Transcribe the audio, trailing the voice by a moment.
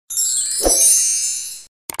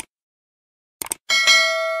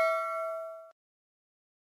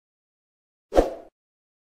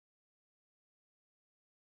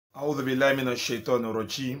أعوذ بالله من الشيطان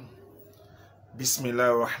الرجيم بسم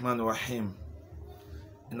الله الرحمن الرحيم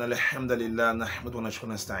إن الحمد لله نحمده ونشكره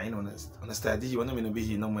ونستعينه ونستهديه ونؤمن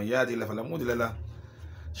به إنه من يهده الله فلا مضل له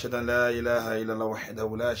أشهد أن لا إله إلا الله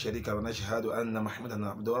وحده لا شريك له ونشهد أن محمدا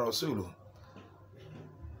عبده ورسوله.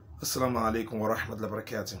 السلام عليكم ورحمة الله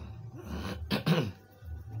وبركاته.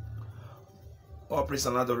 All praise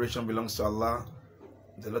and adoration belongs to Allah,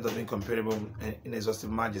 the Lord of incomparable and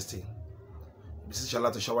inexhaustible majesty. Beseech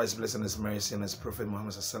Allah to shower His blessing, His mercy, and His Prophet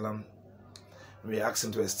Muhammad sallam. We ask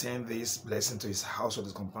Him to extend this blessing to His household,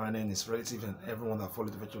 His companion, His relative, and everyone that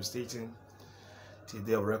followed the virtual stating till the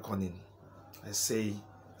day of reckoning. I say,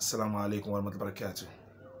 Assalamu alaikum wa rahmatullahi wa barakatuh.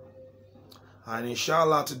 And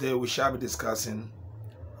inshallah, today we shall be discussing,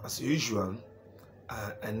 as usual,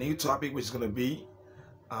 a new topic which is going to be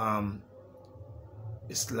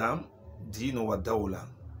Islam, Deen wa Dawla.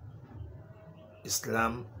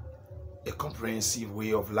 Islam, a comprehensive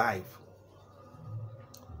way of life.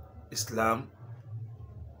 Islam,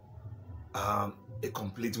 a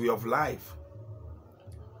complete way of life.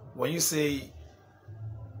 When you say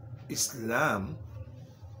Islam,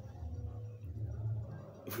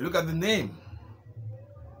 if you look at the name,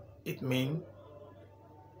 it means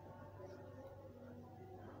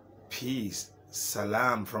peace,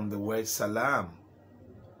 salam, from the word salam.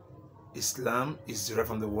 Islam is derived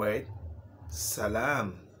from the word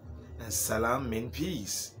salam, and salam means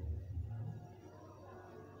peace.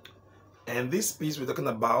 And this peace we're talking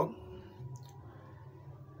about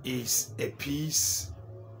is a peace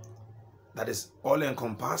that is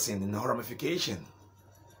all-encompassing in ramification.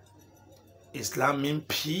 Islam means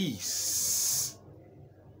peace.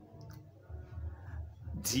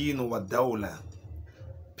 Deen wa Dawla,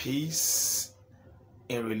 peace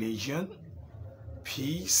in religion,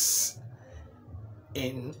 peace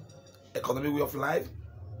in economic way of life,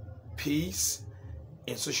 peace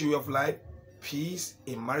in social way of life, peace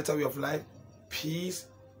in marital way of life, peace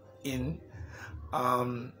in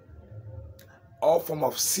all form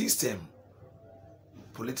of system,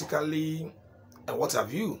 politically and what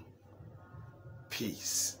have you.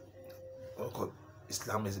 Peace. Oh,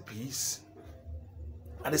 Islam is a peace.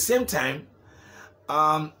 At the same time,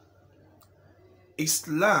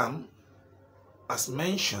 Islam, as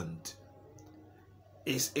mentioned,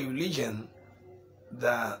 is a religion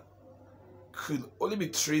that could only be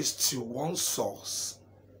traced to one source,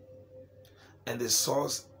 and the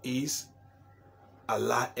source is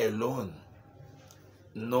Allah alone,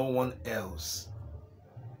 no one else.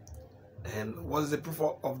 And what is the proof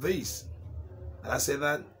of this? Allah said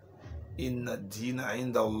that inna deena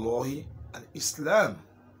inda Allahi al-Islam.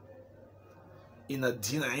 Inna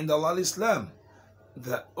deena inda Allah al-Islam.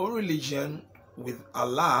 The only religion with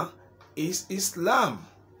Allah is Islam.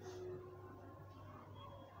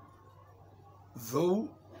 Though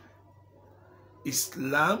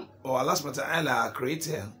Islam or Allah subhanahu wa ta'ala, our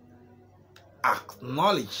creator,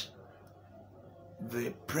 acknowledge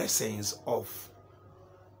the presence of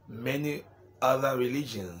many other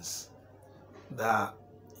religions that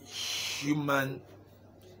human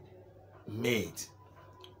made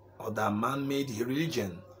or that man-made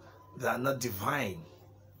religion that are not divine.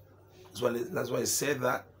 That's why it said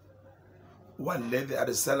that وَالَّذِي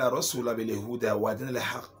أَرْسَلَ رَسُولَ بِالْهُدَى وَدِينِ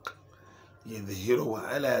الْحَقِّ يظهره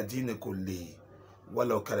على دين كله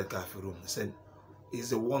ولو كره الكافرون. He said, is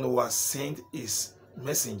the one who has sent his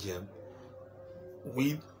messenger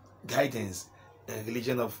with guidance and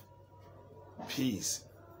religion of peace,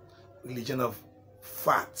 religion of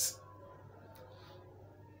facts,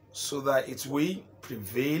 so that it will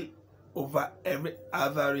prevail over every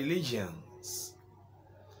other religions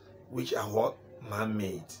which are what?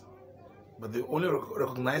 Man-made. But the only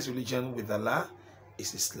recognized religion with Allah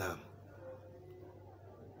is Islam.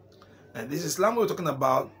 And this Islam we're talking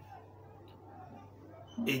about,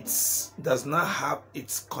 it does not have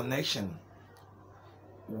its connection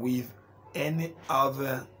with any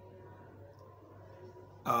other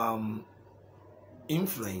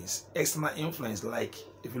influence, external influence. Like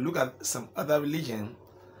if you look at some other religion,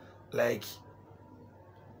 like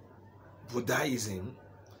Buddhism,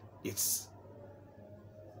 its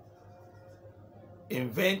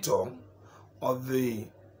inventor or the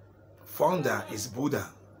founder is Buddha.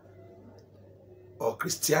 Or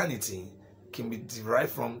Christianity can be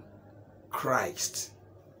derived from Christ.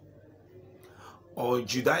 Or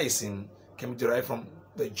Judaism can be derived from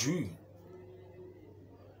the Jew.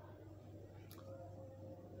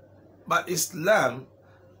 But Islam,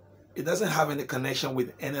 it doesn't have any connection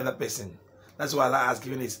with any other person. That's why Allah has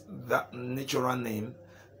given it that natural name,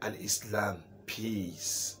 Al-Islam,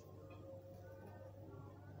 peace.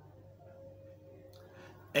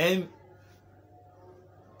 And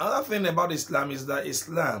Another thing about Islam is that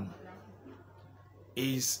Islam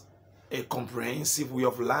is a comprehensive way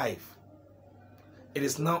of life. It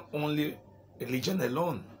is not only religion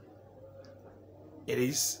alone. It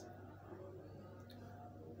is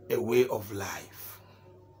a way of life.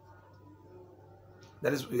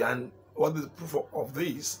 That is, and what is the proof of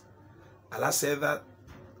this? Allah said that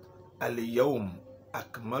Al-Yawm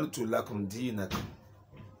akmaltu lakum dinakum.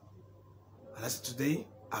 Allah said, today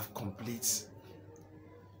I've completed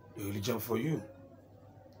a religion for you.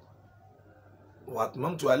 Wa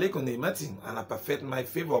atmamtu alaykum ni'mati, and I perfect my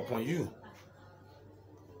favor upon you.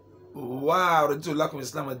 Wa raditu lakum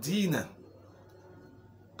Islam dina,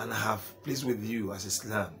 and I have pleased with you as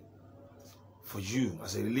Islam for you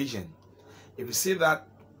as a religion. If you say that,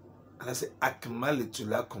 and I say akmaltu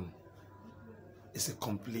lakum, it's a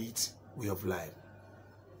complete way of life,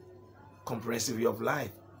 comprehensive way of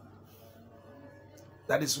life.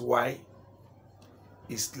 That is why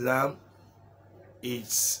Islam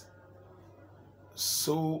is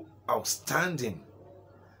so outstanding,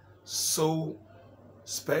 so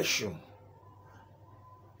special,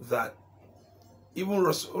 that even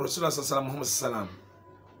Rasulullah Muhammad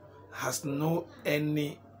has no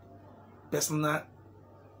any personal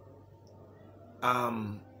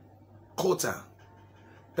quota,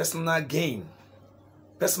 personal gain,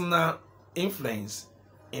 personal influence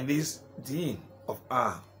in this deen of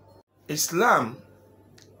ours. Islam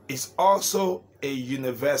is also a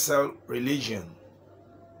universal religion.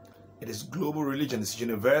 It is global religion, it's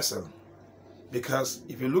universal. Because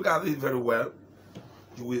if you look at it very well,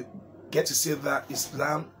 you will get to see that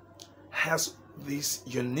Islam has this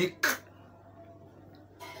unique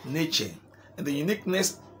nature. And the unique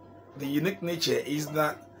nature is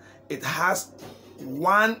that it has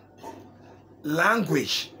one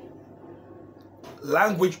language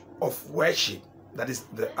of worship, that is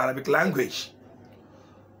the Arabic language.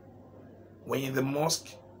 When you're in the mosque,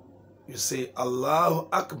 you say Allahu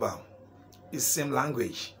Akbar, it's the same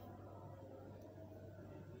language.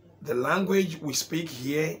 The language we speak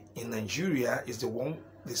here in Nigeria is the one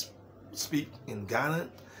they speak in Ghana,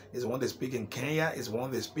 is the one they speak in Kenya, is the one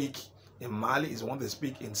they speak in Mali, is the one they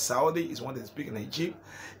speak in Saudi, is the one they speak in Egypt,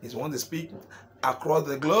 is the one they speak across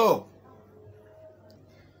the globe.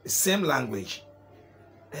 The same language.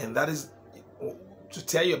 And that is to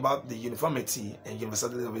tell you about the uniformity and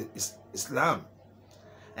universality of Islam.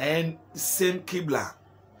 And the same Qibla.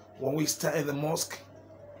 When we stand in the mosque,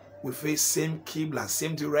 we face same Qibla,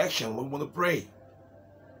 same direction when we want to pray.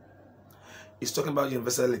 It's talking about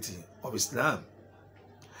universality of Islam.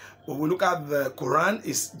 When we look at the Quran,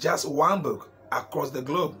 it's just one book across the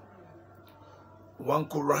globe. One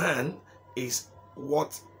Quran is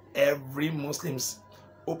what every Muslim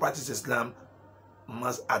who practices Islam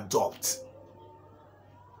must adopt.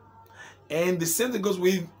 And the same thing goes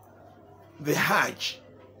with the Hajj.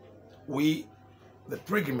 The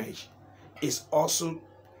pilgrimage is also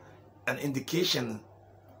an indication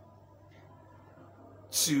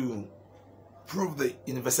to prove the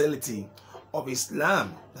universality of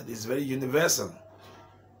Islam, that is very universal.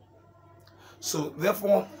 So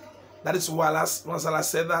therefore, that is why Allah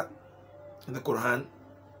said that in the Quran.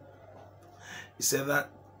 He said that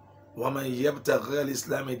وَمَنْ يَبْتَغِي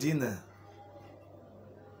الْإِسْلَامِ دِينًا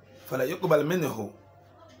فَلَا يُقْبَلْ مِنْهُ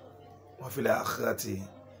وَفِي الْآخِرَةِ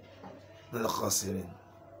مِنَ الْخَاسِرِينَ.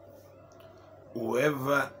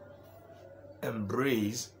 Whoever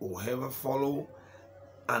embrace, whoever follow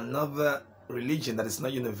another religion that is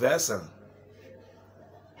not universal,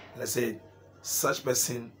 let's say, such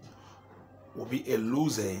person will be a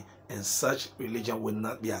loser, and such religion will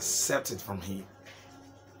not be accepted from him.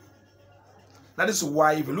 That is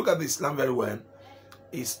why, if you look at the Islam very well,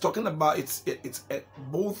 it's talking about it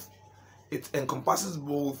encompasses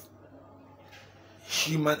both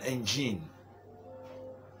human and jinn.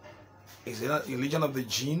 It's a religion of the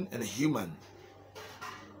jinn and human.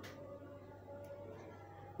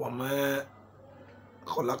 وَمَا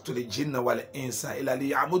خَلَقْتُ الْجِنَّ وَالْإِنسَ إِلَّا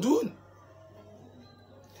لِيَعْبُدُونَ.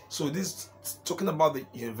 So this is talking about the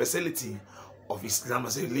universality of Islam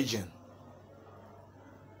as a religion.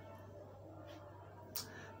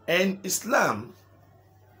 And Islam,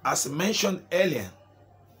 as mentioned earlier,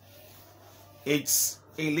 it's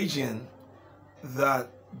a religion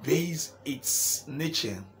that bases its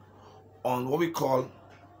nature on what we call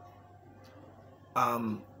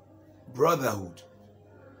brotherhood.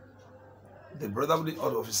 The brotherhood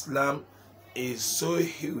of Islam is so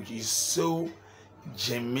huge, is so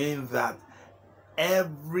genuine, that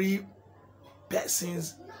every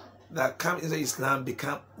persons that come into Islam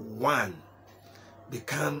become one,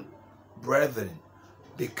 become brethren,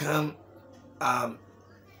 become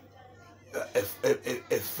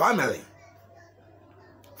a family.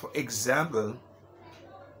 For example,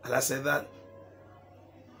 Allah said that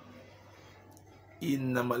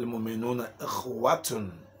innamal mu'minuna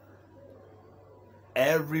ikhwatun.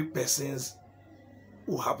 Every person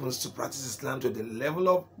who happens to practice Islam to the level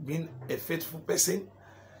of being a faithful person,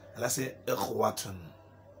 Allah said ikhwatun.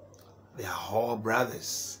 They are all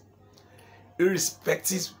brothers,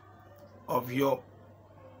 irrespective of your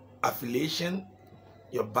affiliation,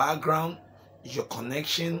 your background, your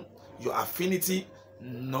connection, your affinity.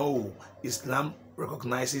 No, Islam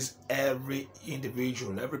recognizes every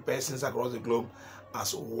individual, every person across the globe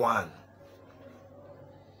as one.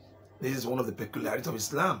 This is one of the peculiarities of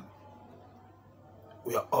Islam.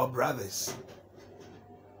 We are all brothers.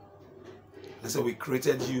 Let's say we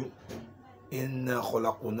created you in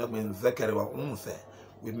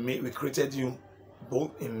we created you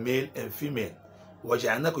both in male and female. We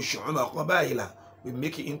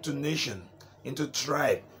make it into nation, into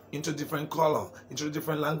tribe, into different color, into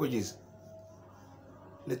different languages.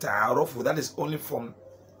 That is only from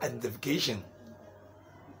identification.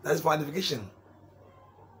 That is for identification.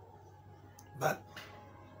 But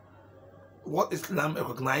what Islam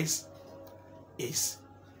recognizes is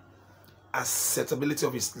acceptability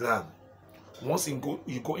of Islam. Once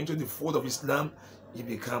you go into the fold of Islam, you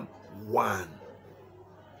become one.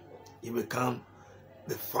 You become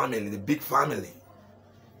the family, the big family.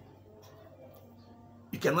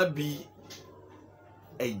 You cannot be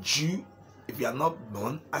a Jew if you are not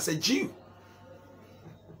born as a Jew.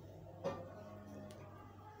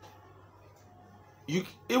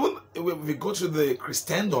 Even if we go to the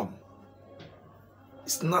Christendom,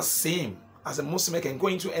 it's not the same. As a Muslim, I can go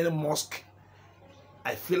into any mosque.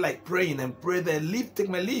 I feel like praying and pray there, take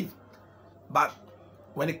my leave. But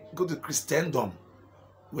when it go to Christendom,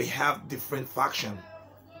 we have different factions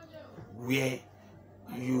where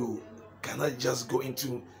you cannot just go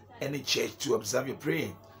into any church to observe your prayer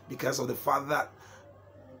because of the fact that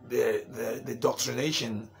the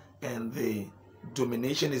doctrination and the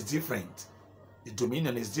domination is different. The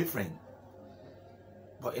dominion is different.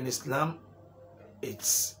 But in Islam,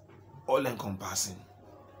 it's all-encompassing.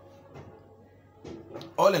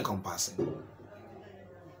 All-encompassing.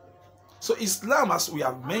 So Islam, as we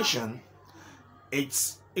have mentioned,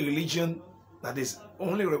 it's a religion that is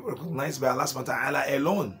only recognized by Allah subhanahu wa ta'ala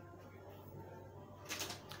alone.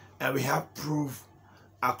 And we have proof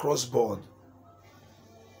across board.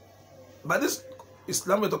 But this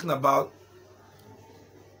Islam we're talking about,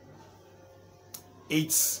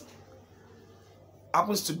 it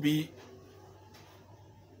happens to be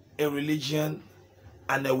a religion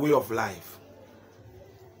and a way of life.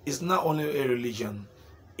 It's not only a religion,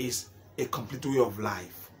 it's a complete way of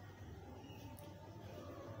life.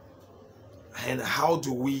 And how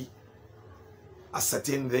do we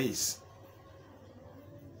ascertain this?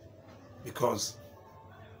 Because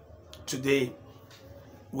today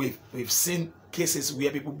we've seen cases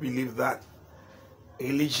where people believe that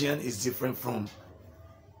religion is different from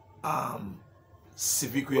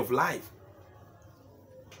civic way of life,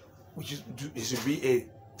 which is, it should be a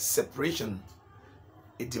separation,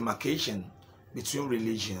 a demarcation between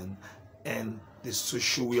religion and the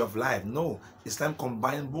social way of life. No, Islam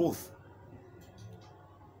combines both.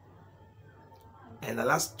 And the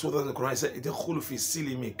last 2 of the Quran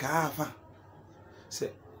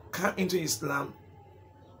said, come into Islam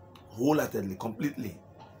wholeheartedly, completely.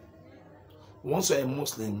 Once you're a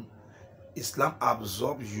Muslim, Islam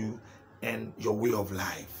absorbs you and your way of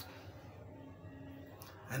life.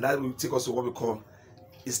 And that will take us to what we call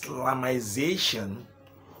Islamization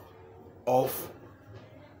of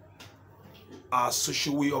our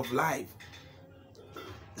social way of life.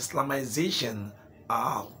 Islamization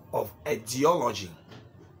of ideology.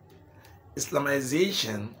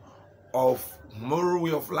 Islamization of moral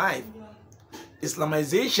way of life.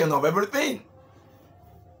 Islamization of everything.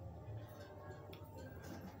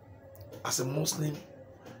 As a Muslim,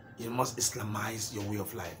 you must Islamize your way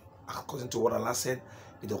of life. According to what Allah said,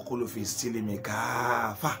 it is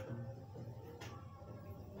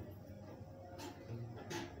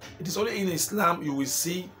only in Islam you will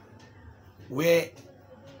see where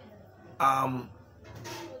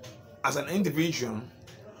as an individual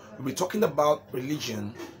we'll be talking about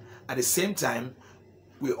religion. At the same time,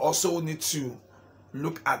 we also need to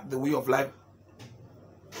look at the way of life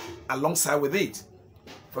alongside with it.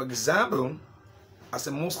 For example, as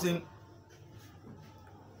a Muslim,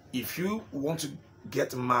 if you want to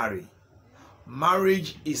get married,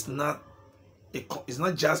 marriage is not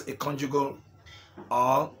just a conjugal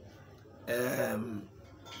or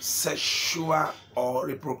sexual or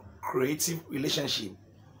reproductive relationship.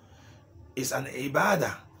 It's an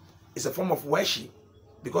ibadah. It's a form of worship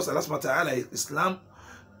because Allah subhanahu wa ta'ala, Islam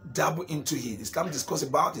dabble into it. Islam discuss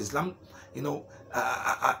about it. Islam,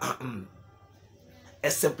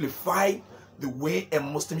 exemplify the way a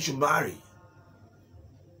Muslim should marry.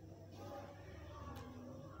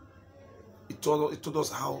 It told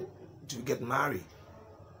us how to get married.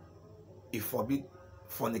 It forbid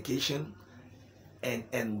fornication and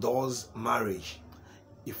endorse marriage.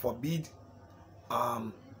 It forbid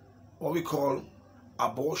what we call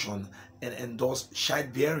abortion and endorse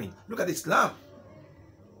childbearing. Look at Islam.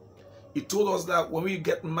 It told us that when we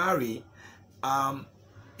get married,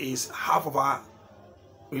 is half of our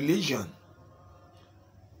religion.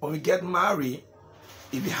 When we get married,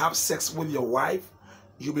 if you have sex with your wife,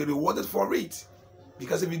 you'll be rewarded for it.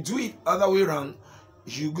 Because if you do it other way around,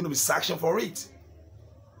 you're going to be sanctioned for it.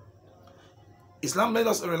 Islam made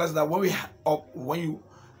us realize that when you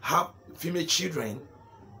have female children,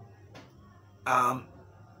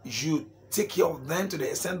 you take care of them to the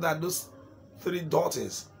extent that those 3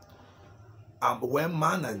 daughters were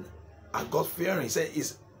mannered and God-fearing. He said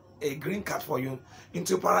it's a green card for you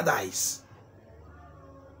into paradise.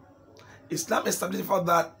 Islam established for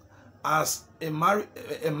that as a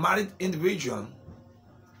married individual,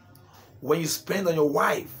 when you spend on your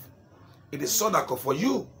wife, it is sadaqah for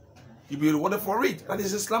you. You'll be rewarded for it. That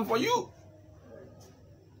is Islam for you.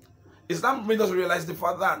 Islam made us realize the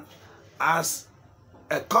fact that as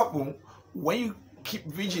a couple, when you keep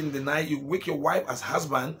vigil in the night, you wake your wife as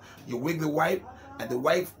husband, you wake the wife, and the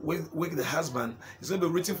wife wake the husband. It's going to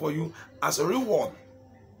be written for you as a reward.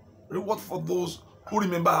 Reward for those who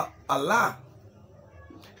remember Allah.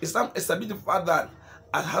 Islam established the fact that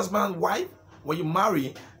as husband and wife, when you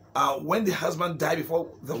marry, when the husband died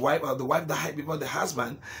before the wife, or the wife died before the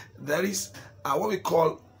husband, there is what we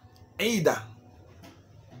call Aida.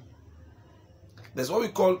 There's what we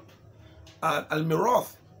call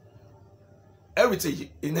al-mirath,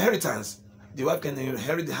 heritage, inheritance. The wife can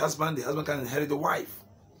inherit the husband can inherit the wife.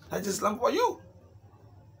 That's Islam for you.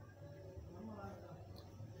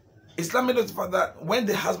 Islam made it for that when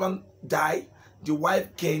the husband died, the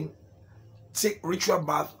wife can take ritual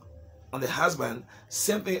bath on the husband.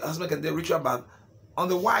 Same thing, husband can take ritual bath on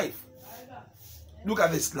the wife. Look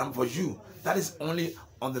at Islam for you. That is only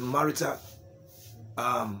on the marital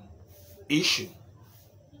issue.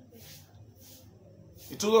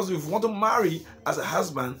 He told us if you want to marry as a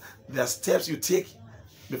husband, there are steps you take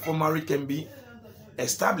before marriage can be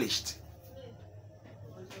established.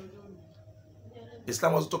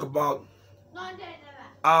 Islam also talk about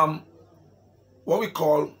what we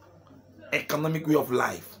call economic way of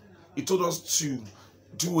life. He told us to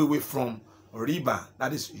do away from riba,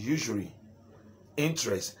 that is usury,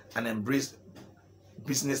 interest, and embrace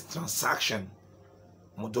business transaction,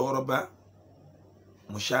 mudoraba,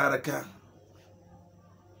 musharaka,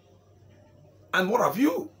 and what have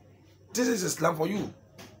you. This is Islam for you.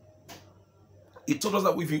 He told us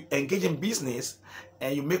that if you engage in business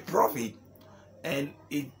and you make profit, and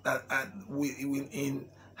in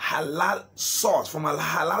halal source, from a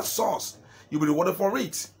halal source, you'll be rewarded for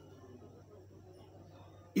it.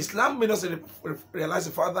 Islam made us realize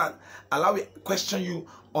the fact that Allah will question you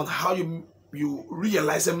on how you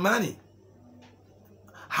realize the money,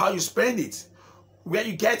 how you spend it, where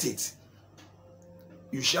you get it.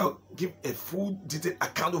 You shall give a full detailed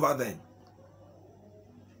account over them.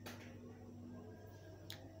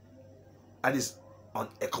 That is on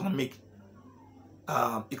economic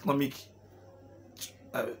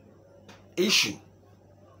issue.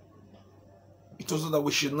 It also that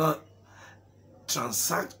we should not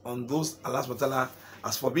transact on those Allah subhanahu wa ta'ala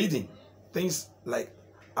has forbidden. Things like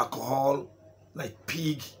alcohol, like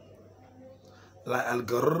pig, like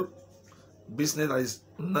al-ghurr, business that is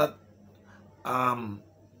not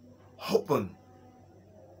open,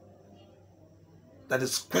 that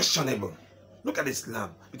is questionable. Look at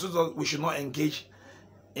Islam. It told us we should not engage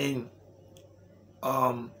in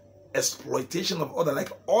exploitation of other,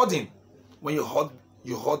 like hoarding. When you hoard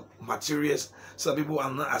materials so that people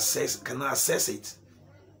cannot access it.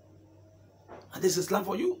 And this is Islam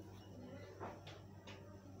for you.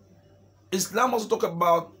 Islam also talk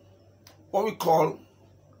about what we call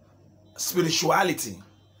spirituality.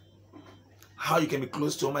 How you can be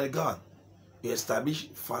close to Almighty God. You establish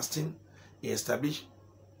fasting, you establish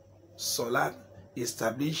salat, you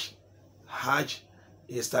establish hajj,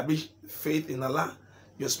 you establish faith in Allah,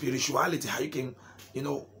 your spirituality, how you can,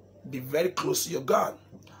 be very close to your God,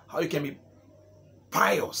 how you can be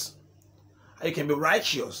pious, how you can be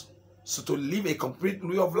righteous, so to live a complete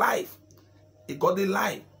way of life, a godly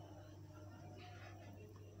life.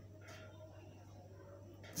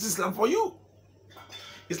 This is Islam for you.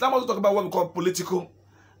 Islam also talk about what we call political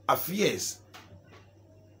affairs.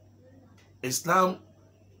 Islam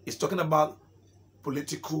is talking about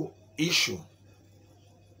political issue,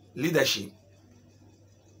 leadership.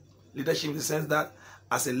 Leadership in the sense that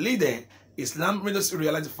as a leader, Islam made us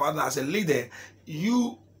realize, Father, as a leader,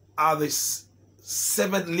 you are the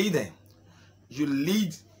servant leader. You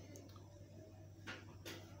lead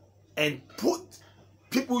and put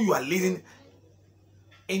people you are leading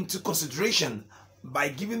into consideration by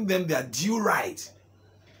giving them their due right.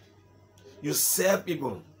 You serve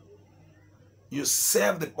people. You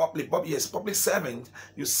serve the public. Yes, public servant.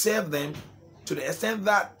 You serve them to the extent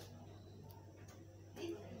that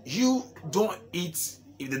you don't eat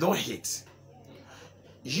if they don't eat.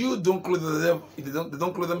 You don't clothe them if they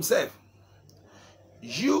don't clothe themselves.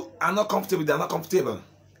 You are not comfortable, they are not comfortable.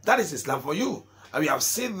 That is Islam for you. And we have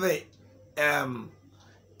seen the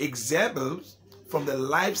examples from the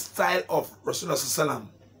lifestyle of Rasulullah.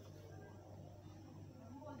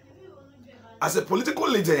 As a political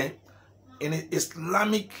leader in an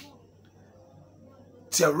Islamic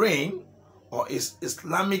terrain or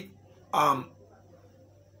Islamic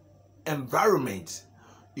environment,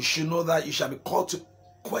 you should know that you shall be called to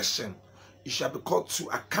question. You shall be called to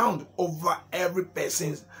account over every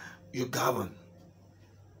person you govern.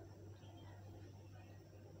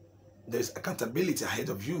 There is accountability ahead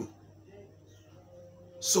of you.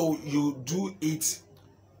 So you do it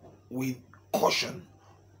with caution,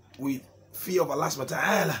 with fear of Allah subhanahu wa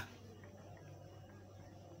ta'ala.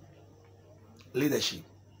 Leadership.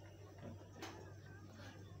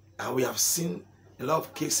 And we have seen a lot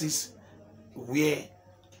of cases where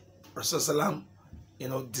Rasulullah,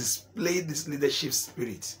 displayed this leadership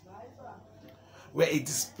spirit, where he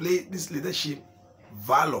displayed this leadership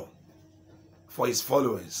valor for his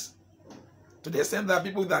followers, to the extent that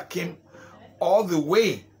people that came all the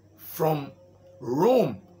way from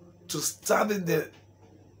Rome to study the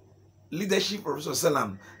leadership of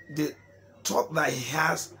Rasulullah, they thought that he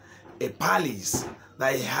has a palace,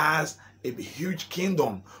 that he has a huge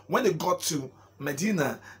kingdom. When they got to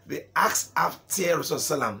Medina, they asked after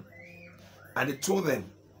Rasulullah, and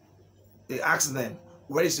they asked them,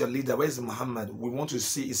 where is your leader? Where is Muhammad? We want to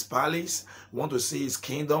see his palace, we want to see his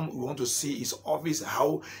kingdom, we want to see his office,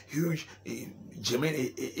 how huge Jermaine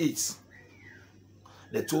it is.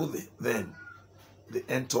 They told them, the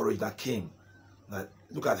entourage that came, that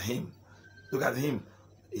look at him,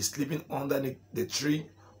 he's sleeping under the tree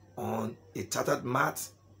on a tattered mat.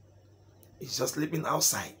 He's just sleeping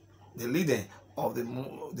outside. The leader of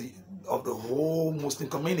the whole Muslim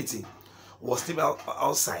community was sleeping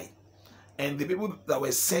outside. And the people that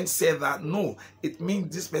were sent said that no, it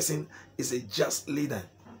means this person is a just leader.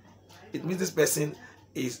 It means this person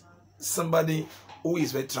is somebody who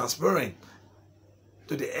is very transparent,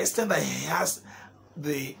 to the extent that he has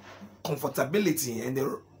the comfortability and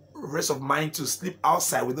the rest of mind to sleep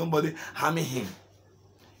outside with nobody harming him.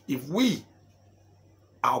 If we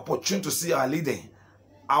are opportune to see our leader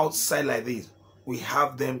outside like this, we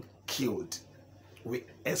have them killed. We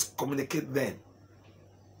excommunicate them.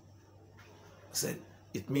 Said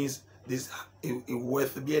it means this is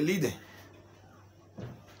worth to be a leader.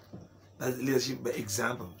 That's leadership by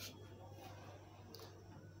examples.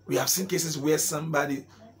 We have seen cases where somebody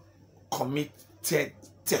committed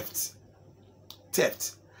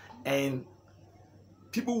theft, and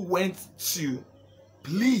people went to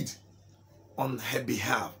plead on her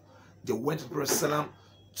behalf. They went to Prophet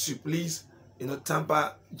to please,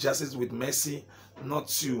 temper justice with mercy, not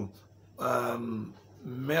to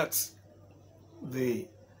melt the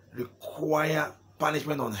required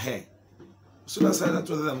punishment on her. So that's why I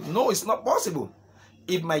told them, no, it's not possible.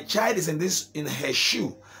 If my child is in her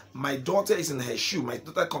shoe, my daughter is in her shoe, my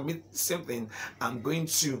daughter commits something, I'm going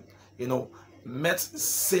to, met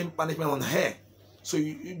same punishment on her. So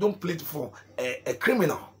you don't plead for a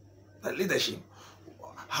criminal, like leadership.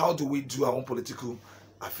 How do we do our own political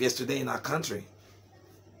affairs today in our country?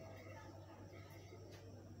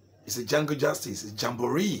 It's a jungle justice, it's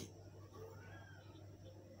jamboree.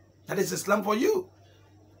 That is Islam for you.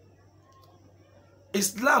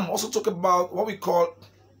 Islam also talk about what we call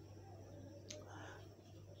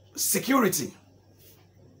security.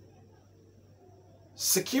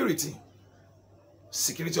 Security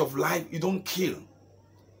of life. You don't kill.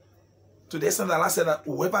 To the extent that Allah said that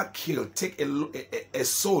whoever kill, take a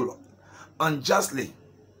soul unjustly.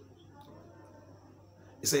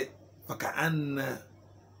 He said, فَكَأَنَّ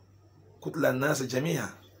كُتْلَ النَّاسِ جَمِيعًا.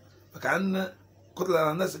 فَكَأَنَّ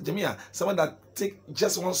كُتْلَ النَّاسِ جَمِيعًا. Someone that take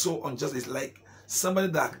just one soul unjustly is like somebody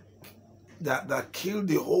that killed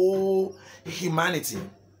the whole humanity.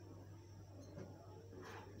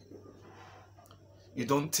 You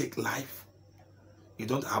don't take life. You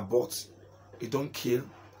don't abort. You don't kill.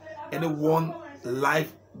 Anyone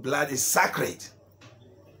life blood is sacred.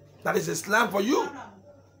 That is Islam for you.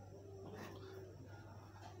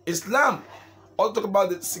 Islam also talk about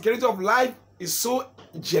the security of life is so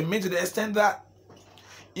germane to the extent that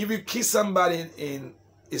if you kill somebody in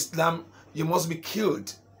Islam, you must be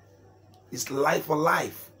killed. It's life for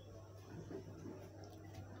life.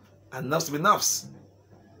 And nafs to be nafs.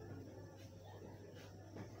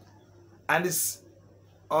 And it's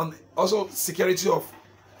on also security of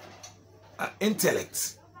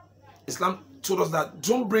intellect. Islam told us that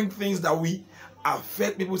don't bring things that we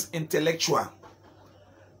affect people's intellectual.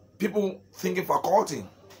 People thinking faculty,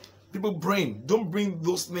 people brain. Don't bring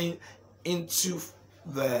those things into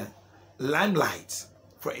the limelight.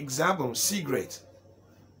 For example, cigarette,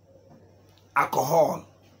 alcohol,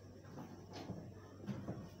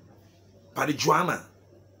 marijuana,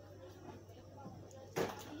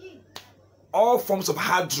 all forms of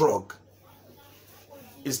hard drug.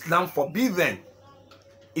 Islam forbids them.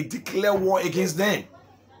 It declares war against them.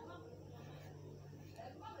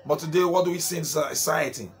 But today, what do we see in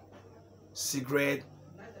society? Cigarette,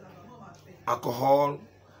 alcohol,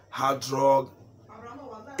 hard drug.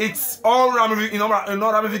 It's all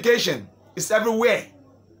ramification. It's everywhere.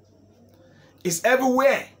 It's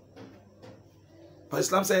everywhere. But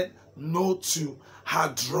Islam said no to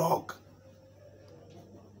hard drug.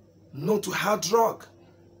 No to hard drug.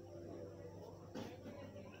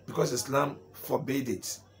 Because Islam forbade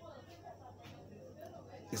it.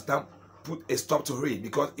 Islam put a stop to it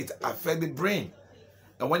because it affects the brain.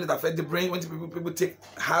 And when it affects the brain, when people take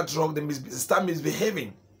hard drug, they start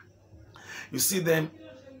misbehaving. You see them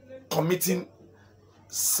committing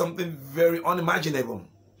something very unimaginable,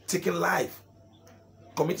 taking life,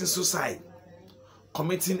 committing suicide,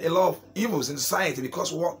 committing a lot of evils in society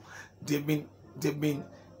because what they've been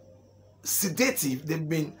sedative, they've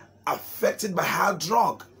been affected by hard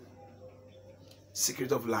drug.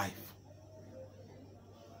 Secret of life.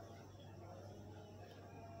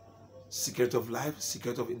 Secret of life,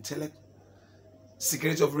 secret of intellect,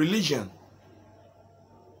 secret of religion,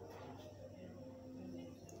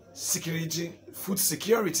 security, food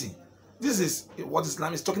security. This is what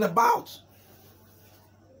Islam is talking about.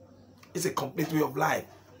 It's a complete way of life.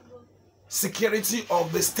 Security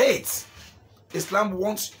of the state. Islam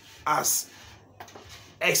wants us,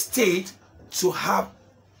 a state, to have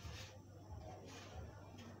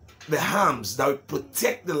the arms that will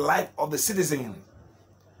protect the life of the citizen.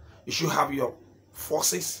 You should have your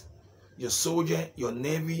forces, your soldier, your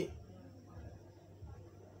navy,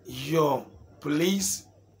 your police,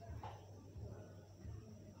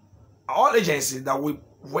 all agencies that will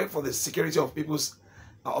work for the security of people's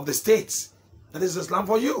of the states. That is Islam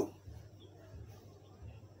for you.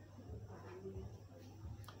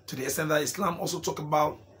 To the extent that Islam also talk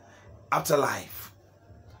about afterlife.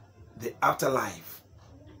 The afterlife.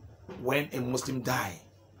 When a Muslim die,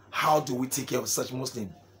 how do we take care of such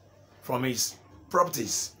Muslim from his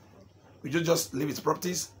properties? We just leave his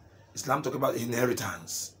properties. Islam talk about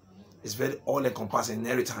inheritance. It's very all-encompassing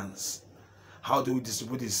inheritance. How do we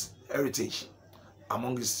distribute his heritage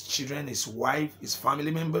among his children, his wife, his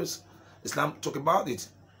family members? Islam talk about it.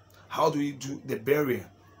 How do we do the burial?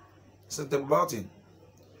 Islam talk about it.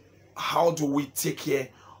 How do we take care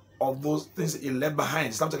of those things he left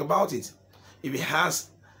behind? Islam talk about it. If he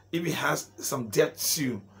has some debt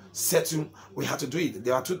to settle, we have to do it.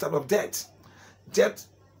 There are two types of debt. Debt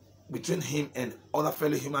between him and other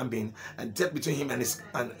fellow human being, and debt between him and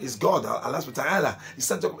his God, Allah subhanahu wa ta'ala.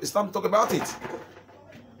 Islam talk about it.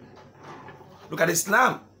 Look at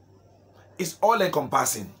Islam. It's all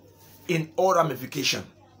encompassing in all ramification.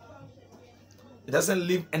 It doesn't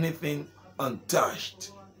leave anything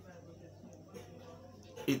untouched.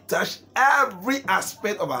 It touched every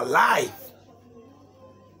aspect of our life.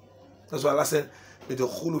 That's why Allah said,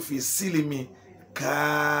 "Idkhulu fi silmi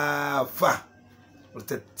kafa, wa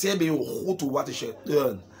tattabi'u khutuwati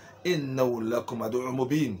shaytan, innahu lakum aduwwun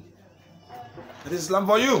mubin." That is Islam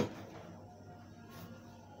for you.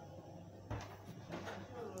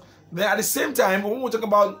 Then at the same time, when we talk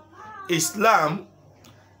about Islam,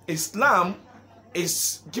 Islam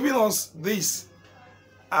is giving us this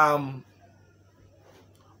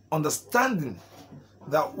understanding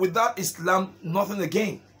that without Islam, nothing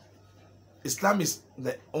again. Islam is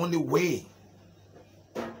the only way.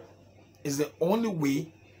 It's the only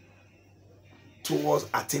way towards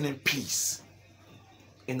attaining peace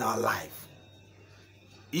in our life.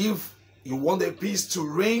 If you want the peace to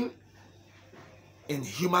reign in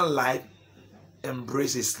human life,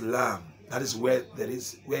 embrace Islam. That is where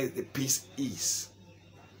the peace is.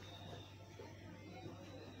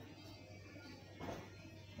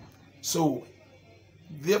 So,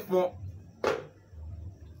 therefore,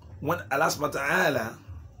 when Allah subhanahu wa ta'ala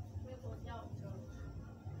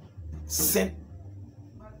sent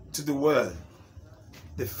to the world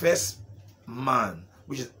the first man,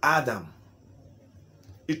 which is Adam,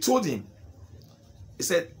 he told him, he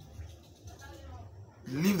said,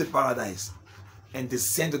 leave the paradise and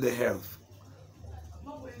descend to the earth.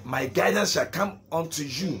 My guidance shall come unto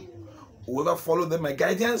you. Whoever follow them, my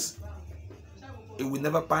guidance, it will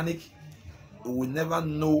never panic, it will never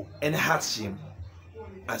know any hardship,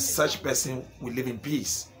 and such person will live in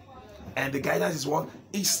peace. And the guidance is what?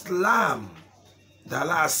 Islam, that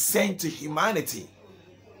Allah has sent to humanity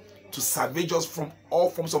to salvage us from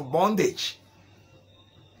all forms of bondage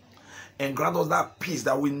and grant us that peace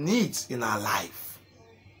that we need in our life.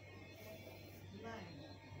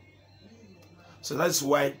 So that's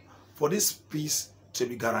why, for this peace to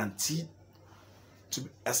be guaranteed, to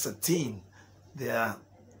be ascertained, there are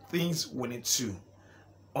things we need to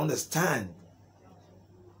understand.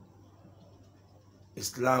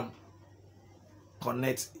 Islam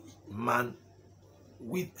connects man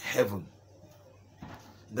with heaven.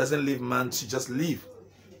 It doesn't leave man to just live.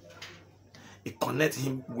 It connects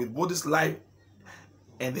him with both this life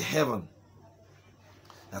and the heaven.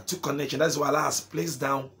 There are two connections. That's why Allah has placed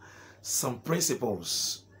down some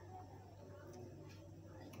principles,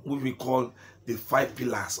 which we call the 5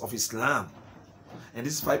 pillars of Islam. And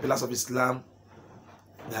these 5 pillars of Islam,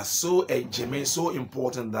 they are so germane, so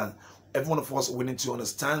important, that every one of us will need to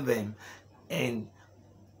understand them and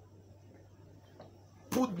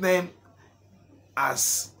put them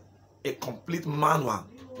as a complete manual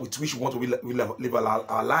with which we want to live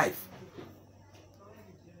our life.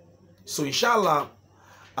 So inshallah,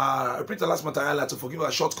 I pray to Allah subhanahu wa ta'ala to forgive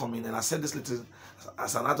our shortcoming, and I said this little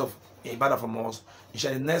as an act of ibadah from us.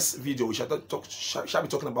 Inshallah, in the next video we shall be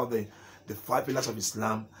talking about the 5 pillars of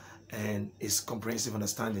Islam and its comprehensive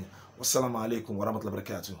understanding. Wassalamu alaikum wa rahmatullahi wa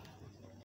barakatuh.